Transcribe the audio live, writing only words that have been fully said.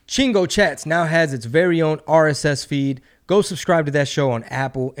Chingo Chats now has its very own RSS feed. Go subscribe to that show on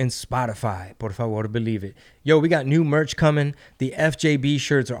Apple and Spotify. Por favor, believe it. Yo, we got new merch coming. The FJB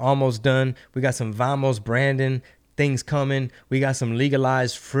shirts are almost done. We got some Vamos Brandon things coming. We got some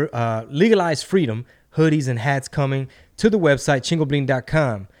legalized freedom hoodies and hats coming to the website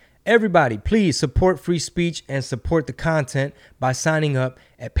chingobling.com. Everybody, please support free speech and support the content by signing up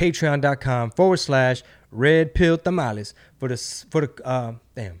at patreon.com/Red Pill Tamales for the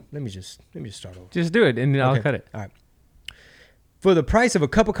let me just start over. Just do it and then I'll cut it. All right. For the price of a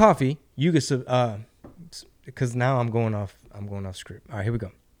cup of coffee, you can because now I'm going off script. All right, here we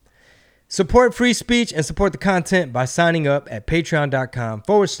go. Support free speech and support the content by signing up at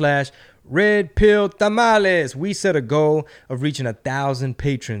patreon.com/Red Pill Tamales. We set a goal of reaching 1,000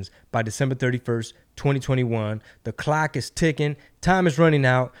 patrons by December 31st, 2021. The clock is ticking. Time is running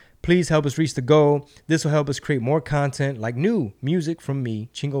out. Please help us reach the goal. This will help us create more content like new music from me,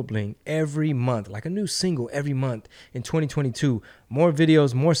 Chingo Bling, every month, like a new single every month in 2022. More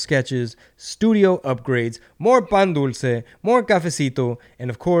videos, more sketches, studio upgrades, more pan dulce, more cafecito, and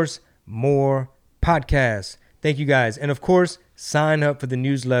of course, more podcasts. Thank you guys. And of course, sign up for the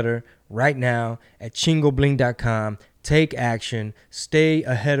newsletter right now at chingobling.com. Take action. Stay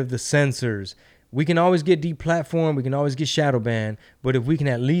ahead of the censors. We can always get deplatformed. We can always get shadow banned. But if we can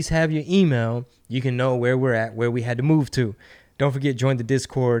at least have your email, you can know where we're at, where we had to move to. Don't forget, join the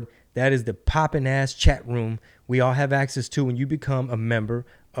Discord. That is the poppin' ass chat room we all have access to when you become a member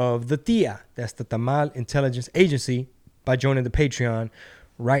of the TIA. That's the Tamal Intelligence Agency by joining the Patreon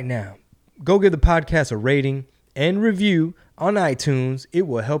right now. Go give the podcast a rating and review on iTunes. It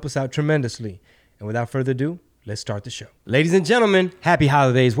will help us out tremendously. And without further ado, let's start the show. Ladies and gentlemen, happy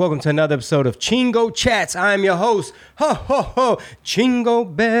holidays. Welcome to another episode of Chingo Chats. I am your host. Ho, ho, ho.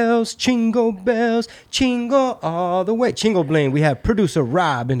 Chingo bells, Chingo all the way. Chingo Bling. We have producer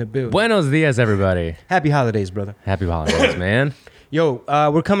Rob in the building. Buenos dias, everybody. Happy holidays, brother. Happy holidays, man. Yo,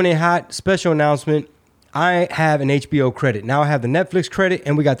 we're coming in hot. Special announcement. I have an HBO credit. Now I have the Netflix credit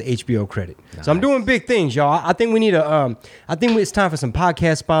and we got the HBO credit. Nice. So I'm doing big things, y'all. I think we need it's time for some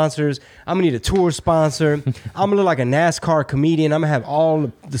podcast sponsors. I'm gonna need a tour sponsor. I'm gonna look like a NASCAR comedian. I'm gonna have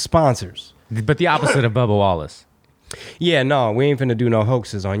all the sponsors. But the opposite of Bubba Wallace. Yeah, no, we ain't finna do no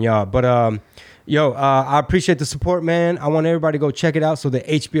hoaxes on y'all. But I appreciate the support, man. I want everybody to go check it out so that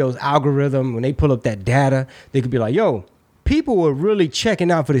HBO's algorithm, when they pull up that data, they could be like, yo, people were really checking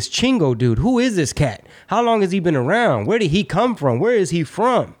out for this Chingo dude. Who is this cat? How long has he been around? Where did he come from? Where is he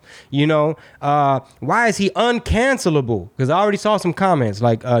from? You know, why is he uncancelable? Because I already saw some comments,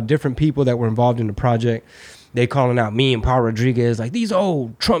 like different people that were involved in the project. They calling out me and Paul Rodriguez, like these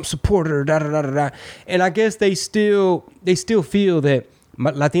old Trump supporter, da da da da da. And I guess they still feel that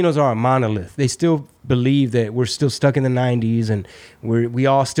Latinos are a monolith. They still believe that we're still stuck in the 90s and we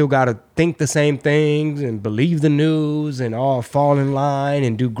all still got to think the same things and believe the news and all fall in line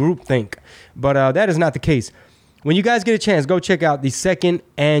and do groupthink. But that is not the case. When you guys get a chance, go check out the second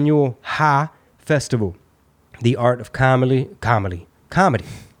annual Ha Festival, The Art of Comedy. The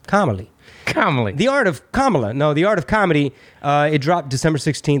Art of Kamala. No, The Art of Comedy. It dropped December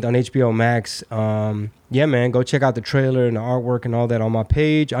 16th on HBO Max. Yeah, man, go check out the trailer and the artwork and all that on my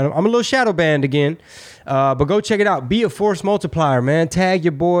page. I'm a little shadow banned again, but go check it out. Be a force multiplier, man. Tag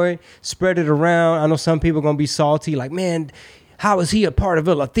your boy. Spread it around. I know some people are going to be salty, like, man, how is he a part of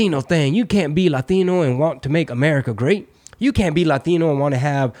a Latino thing? You can't be Latino and want to make America great. You can't be Latino and want to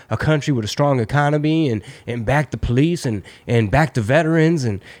have a country with a strong economy and back the police and back the veterans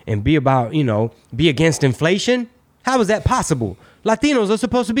and be about, be against inflation. How is that possible? Latinos are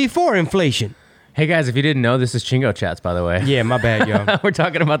supposed to be for inflation. Hey, guys, if you didn't know, this is Chingo Chats, by the way. Yeah, my bad, yo. We're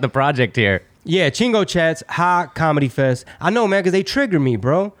talking about the project here. Yeah, Chingo Chats, Ha Comedy Fest. I know, man, because they trigger me,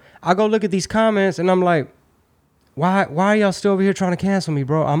 bro. I go look at these comments and I'm like, why are y'all still over here trying to cancel me,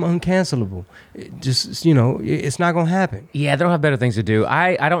 bro? I'm uncancelable. It's not going to happen. Yeah, they don't have better things to do.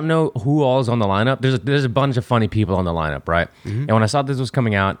 I don't know who all is on the lineup. There's a bunch of funny people on the lineup, right? Mm-hmm. And when I saw this was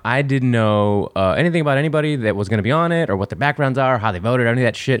coming out, I didn't know anything about anybody that was going to be on it or what the backgrounds are, how they voted, any of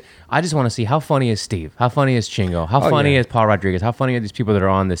that shit. I just want to see how funny is Steve? How funny is Chingo? How funny is Paul Rodriguez? How funny are these people that are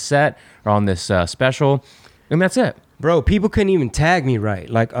on this set or on this special? And that's it. Bro, people couldn't even tag me right.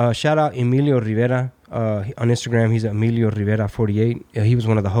 Like, shout out Emilio Rivera. On Instagram, he's Emilio Rivera 48. He was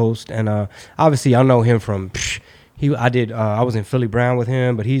one of the hosts, and obviously I know him from. I was in Philly Brown with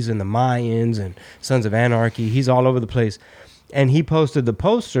him, but he's in the Mayans and Sons of Anarchy. He's all over the place, and he posted the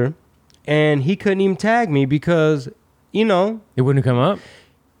poster, and he couldn't even tag me because, it wouldn't come up.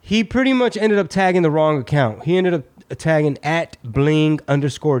 He pretty much ended up tagging the wrong account. He ended up tagging at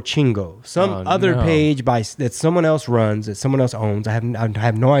bling_chingo. Some other page that someone else runs, that someone else owns. I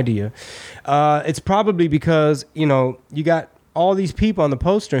have no idea. It's probably because, you got all these people on the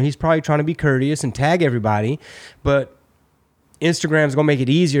poster, and he's probably trying to be courteous and tag everybody, but Instagram's gonna make it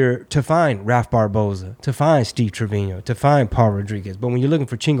easier to find Ralph Barboza, to find Steve Trevino, to find Paul Rodriguez. But when you're looking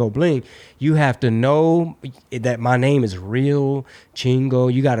for Chingo Bling, you have to know that my name is real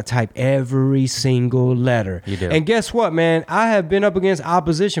Chingo. You got to type every single letter. You do. And guess what, man? I have been up against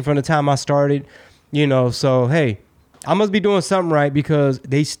opposition from the time I started. So hey, I must be doing something right because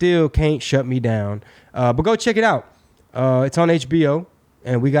they still can't shut me down. But go check it out. It's on HBO,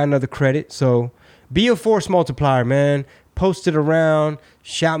 and we got another credit. So be a force multiplier, man. Post it around,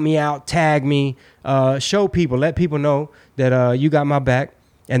 shout me out, tag me, show people, let people know that you got my back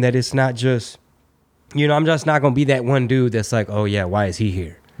and that it's not just, I'm just not going to be that one dude that's like, oh yeah, why is he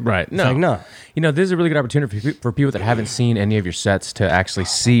here? Right. It's like, no. This is a really good opportunity for people that haven't seen any of your sets to actually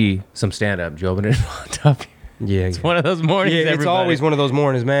see some stand-up. Did you open it on top? Yeah. It's one of those mornings, Yeah, it's always one of those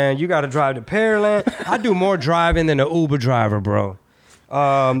mornings, man. You got to drive to Pearland. I do more driving than an Uber driver, bro.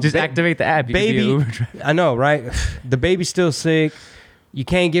 Just activate the app. You can be an Uber driver. I know, right? The baby's still sick. You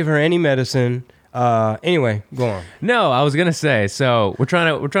can't give her any medicine. Anyway, go on. No, I was gonna say. So we're trying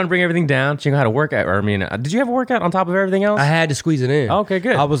to bring everything down. Chingo had a workout. Did you have a workout on top of everything else? I had to squeeze it in. Okay,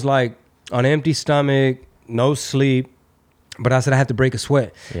 good. I was like on an empty stomach, no sleep, but I said I have to break a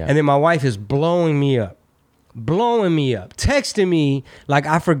sweat. Yeah. And then my wife is blowing me up, texting me like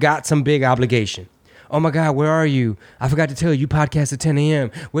I forgot some big obligation. Oh my God, where are you? I forgot to tell you podcast at 10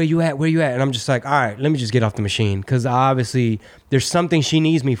 a.m. Where you at? And I'm just like, all right, let me just get off the machine. Because obviously there's something she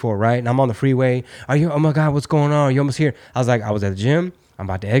needs me for, right? And I'm on the freeway. Oh my God, what's going on? You almost here? I was like, I was at the gym. I'm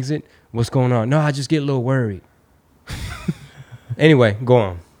about to exit. What's going on? No, I just get a little worried. Anyway, go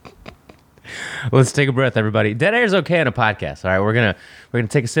on. Let's take a breath, everybody. Dead air is okay on a podcast. All right, we're gonna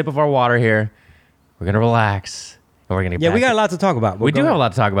take a sip of our water here. We're gonna relax. We're gonna we got a lot to talk about. We do have a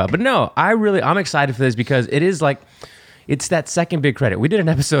lot to talk about, but no, I'm excited for this because it is like, it's that second big credit. We did an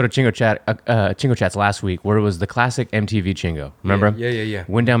episode of Chingo Chats last week where it was the classic MTV Chingo. Remember? Yeah.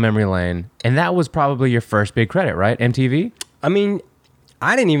 Went down memory lane, and that was probably your first big credit, right? MTV. I mean,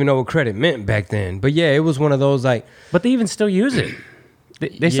 I didn't even know what credit meant back then, but yeah, it was one of those like. But they even still use it.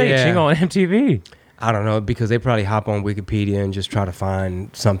 They say Chingo on MTV. I don't know, because they probably hop on Wikipedia and just try to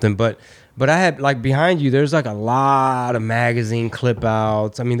find something. But I had, like, behind you, there's like a lot of magazine clip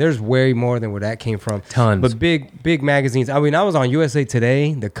outs. I mean, there's way more than where that came from. Tons. But big magazines. I mean, I was on USA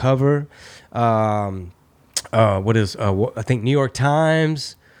Today, the cover. I think New York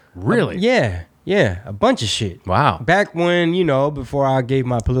Times. Really? Yeah, a bunch of shit. Wow. Back when, before I gave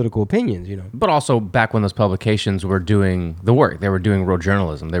my political opinions, But also back when those publications were doing the work. They were doing real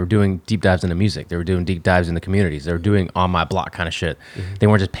journalism. They were doing deep dives into music. They were doing deep dives into communities. They were doing on my block kind of shit. Mm-hmm. They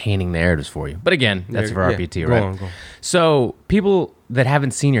weren't just painting narratives for you. But again, that's for RPT, right? Go on. So people that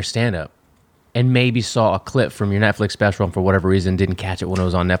haven't seen your stand-up and maybe saw a clip from your Netflix special and for whatever reason didn't catch it when it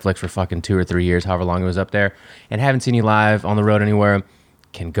was on Netflix for fucking 2 or 3 years, however long it was up there, and haven't seen you live on the road anywhere,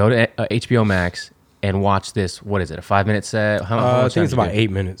 can go to HBO Max and watch this. What is it? A 5-minute set? I think it's about 8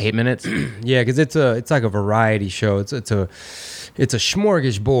 minutes. 8 minutes? Yeah, because it's like a variety show. It's a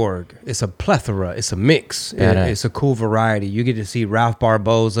smorgasbord. It's a plethora. It's a mix. It's a cool variety. You get to see Ralph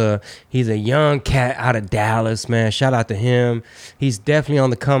Barboza. He's a young cat out of Dallas, man. Shout out to him. He's definitely on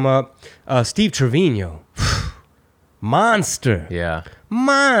the come up. Steve Trevino, monster. Yeah,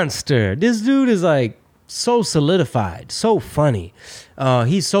 monster. This dude is like so solidified, so funny.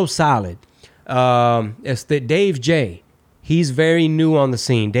 He's so solid. It's the Dave J. He's very new on the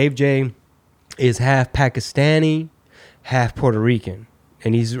scene. Dave J is half Pakistani, half Puerto Rican,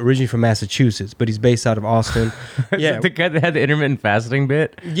 and he's originally from Massachusetts, but he's based out of Austin. Yeah, the guy that had the intermittent fasting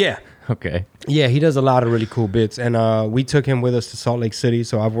bit. Yeah. Okay. Yeah, he does a lot of really cool bits, and we took him with us to Salt Lake City,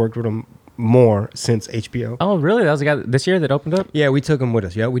 so I've worked with him more since HBO. Oh, really? That was the guy this year that opened up? Yeah, we took him with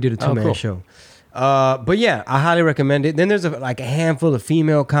us. Yeah, we did a 2-man show. But yeah, I highly recommend it. Then there's a handful of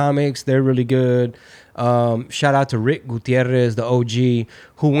female comics. They're really good. Shout out to Rick Gutierrez, the OG,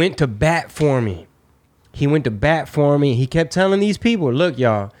 who went to bat for me. He kept telling these people, look,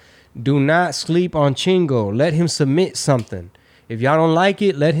 y'all, do not sleep on Chingo. Let him submit something. If y'all don't like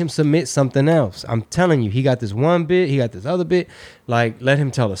it, let him submit something else. I'm telling you, he got this one bit, he got this other bit. Like, let him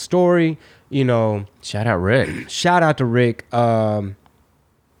tell a story, Shout out Rick. Shout out to Rick.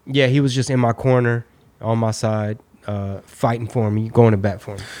 Yeah, he was just in my corner, on my side, fighting for me, going to bat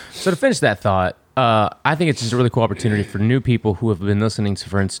for me. So to finish that thought, I think it's just a really cool opportunity for new people who have been listening to,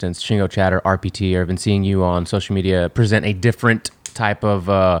 for instance, Chingo Chatter, RPT, or have been seeing you on social media present a different type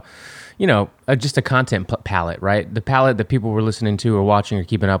of, just a content palette, right? The palette that people were listening to or watching or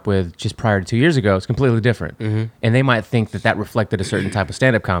keeping up with just prior to 2 years ago is completely different. And they might think that reflected a certain type of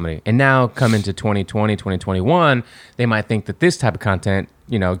stand-up comedy. And now come into 2020, 2021, they might think that this type of content,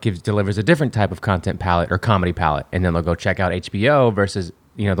 delivers a different type of content palette or comedy palette. And then they'll go check out HBO versus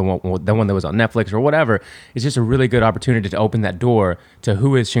the one that was on Netflix or whatever. It's just a really good opportunity to open that door to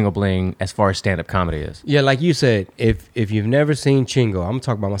who is Chingo Bling as far as stand-up comedy is. Yeah, like you said, if you've never seen Chingo, I'm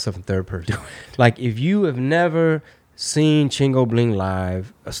talking about myself in third person. Like if you have never seen Chingo Bling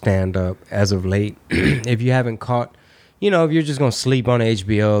live, a stand-up as of late, if you haven't caught, if you're just going to sleep on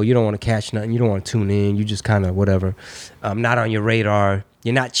HBO, you don't want to catch nothing, you don't want to tune in, you just kind of whatever, not on your radar,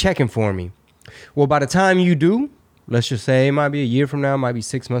 you're not checking for me. Well, by the time you do, let's just say it might be a year from now, might be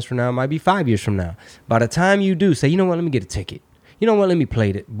 6 months from now, might be 5 years from now. By the time you do, say, you know what, let me get a ticket. You know what, let me play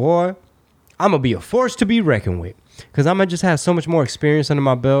it. Boy, I'm going to be a force to be reckoned with. Because I'm going to just have so much more experience under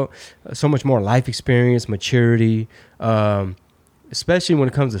my belt, so much more life experience, maturity, especially when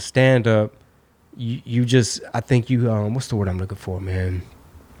it comes to stand-up. You just, I think what's the word I'm looking for, man?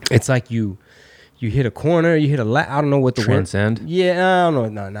 It's like you hit a corner, you hit I don't know what the transcend? word. Yeah, I don't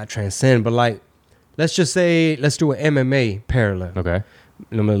know, no, not transcend, but like, let's just say, let's do an MMA parallel. Okay.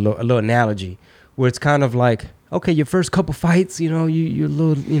 A little analogy where it's kind of like, okay, your first couple fights, you're a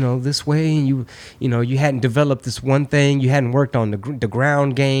little, this way, and you hadn't developed this one thing, you hadn't worked on the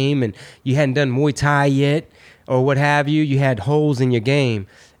ground game, and you hadn't done Muay Thai yet, or what have you. You had holes in your game,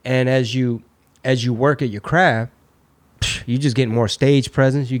 and as you work at your craft, you just get more stage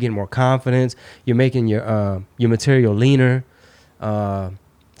presence, you get more confidence, you're making your material leaner.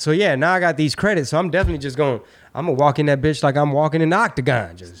 So yeah, now I got these credits, so I'm definitely just I'm gonna walk in that bitch like I'm walking in the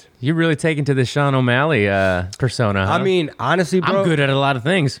octagon. Just You're really taking to the Sean O'Malley persona, huh? I mean, honestly, bro, I'm good at a lot of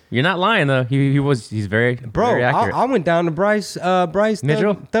things. You're not lying though. He's very very accurate. I went down to Bryce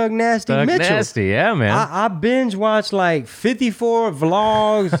Mitchell? Thug Nasty Thug Mitchell. Nasty, yeah, man. I binge watched like 54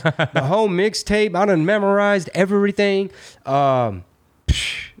 vlogs, the whole mixtape. I done memorized everything. That's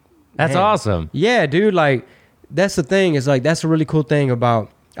man. awesome. Yeah, dude. Like that's the thing. Is like that's a really cool thing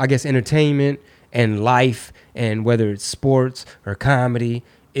about, I guess, entertainment and life, and whether it's sports or comedy,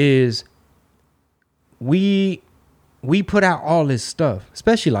 is we put out all this stuff,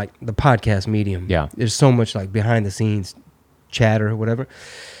 especially like the podcast medium. Yeah. There's so much like behind the scenes chatter or whatever.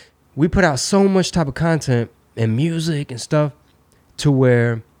 We put out so much type of content and music and stuff to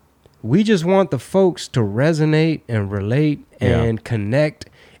where we just want the folks to resonate and relate and connect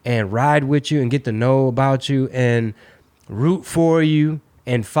and ride with you and get to know about you and root for you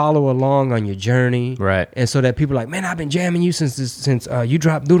and follow along on your journey. Right. And so that people are like, man, I've been jamming you since you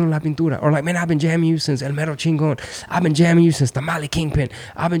dropped Duro La Pintura. Or like, man, I've been jamming you since El Mero Chingon. I've been jamming you since Tamale Kingpin.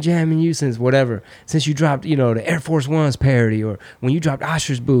 I've been jamming you since whatever. Since you dropped, the Air Force One's parody, or when you dropped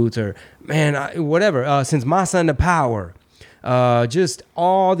Usher's Boots, or man, whatever. Since Masa and the Power. Just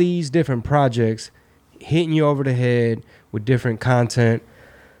all these different projects hitting you over the head with different content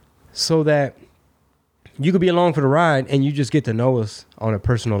so that you could be along for the ride and you just get to know us on a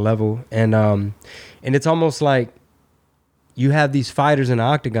personal level. And it's almost like you have these fighters in the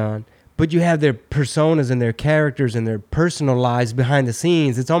octagon, but you have their personas and their characters and their personal lives behind the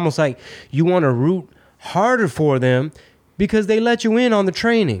scenes. It's almost like you want to root harder for them because they let you in on the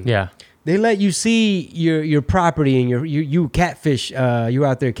training. Yeah. They let you see your property and you catfish. You're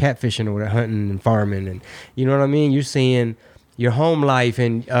out there catfishing or hunting and farming, and you know what I mean. You're seeing your home life,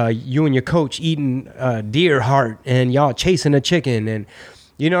 and you and your coach eating deer heart, and y'all chasing a chicken, and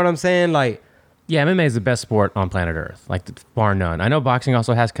you know what I'm saying. Like, yeah, MMA is the best sport on planet Earth, like bar none. I know boxing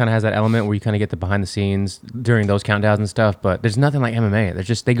also has that element where you kind of get the behind the scenes during those countdowns and stuff, but there's nothing like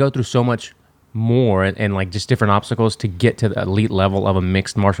MMA. They go through so much more and like just different obstacles to get to the elite level of a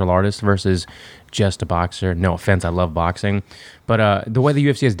mixed martial artist versus just a boxer. No offense, I love boxing, but the way the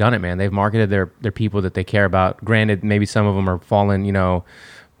UFC has done it, man, they've marketed their people that they care about. Granted, maybe some of them are falling,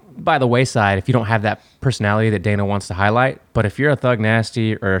 by the wayside if you don't have that personality that Dana wants to highlight. But if you're a Thug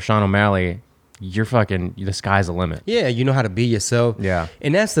Nasty or a Sean O'Malley, you're fucking, the sky's the limit. Yeah, you know how to be yourself. Yeah.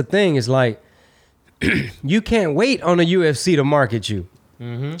 And that's the thing, is like, you can't wait on the UFC to market you.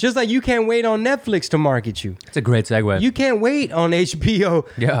 Mm-hmm. Just like you can't wait on Netflix to market you. It's a great segue. You can't wait on HBO.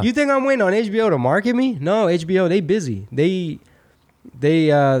 Yeah. You think I'm waiting on HBO to market me? No, HBO, they busy. They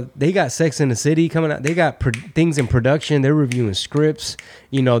got Sex in the City coming out. They got things in production. They're reviewing scripts.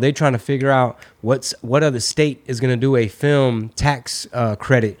 They're trying to figure out what other state is going to do a film tax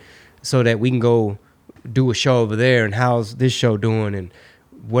credit so that we can go do a show over there, and how's this show doing, and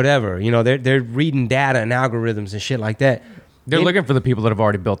whatever. They're reading data and algorithms and shit like that. They're looking for the people that have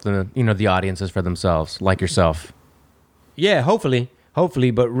already built the audiences for themselves, like yourself. Yeah, hopefully,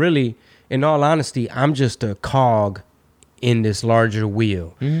 but really, in all honesty, I'm just a cog in this larger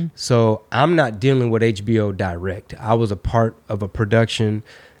wheel. So I'm not dealing with HBO direct. I was a part of a production.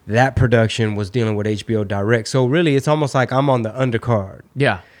 That production was dealing with HBO direct. So really, it's almost like I'm on the undercard.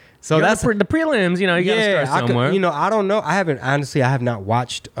 Yeah. So You're that's the prelims. You know, you gotta start somewhere. I don't know. I have not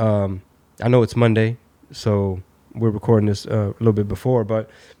watched. I know it's Monday, so we're recording this a little bit before, but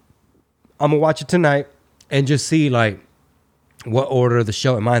I'm gonna watch it tonight and just see like what order of the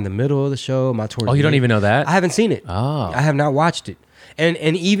show. Am I in the middle of the show? Am I towards? Oh, you the don't end? even know that? I haven't seen it. Oh. I have not watched it. And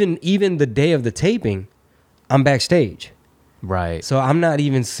even the day of the taping, I'm backstage. Right. So I'm not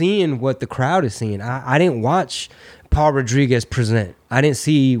even seeing what the crowd is seeing. I didn't watch Paul Rodriguez present. I didn't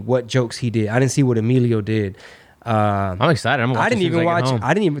see what jokes he did. I didn't see what Emilio did. I'm excited. I'm gonna watch I didn't even watch.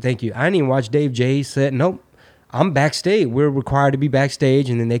 Thank you. I didn't even watch Dave J's set. Nope. I'm backstage. We're required to be backstage,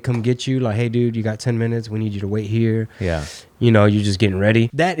 and then they come get you. Like, hey, dude, you got 10 minutes. We need you to wait here. Yeah. You know, you're just getting ready.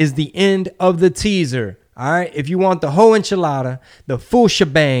 That is the end of the teaser. All right. If you want the whole enchilada, the full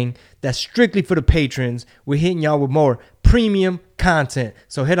shebang, that's strictly for the patrons. We're hitting y'all with more premium content.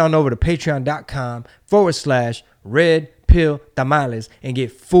 So head on over to patreon.com/Red Pill Tamales and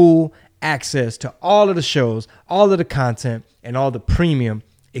get full access to all of the shows, all of the content, and all the premium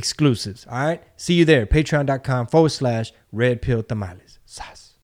exclusives. All right. See you there. Patreon.com/Red Pill Tamales.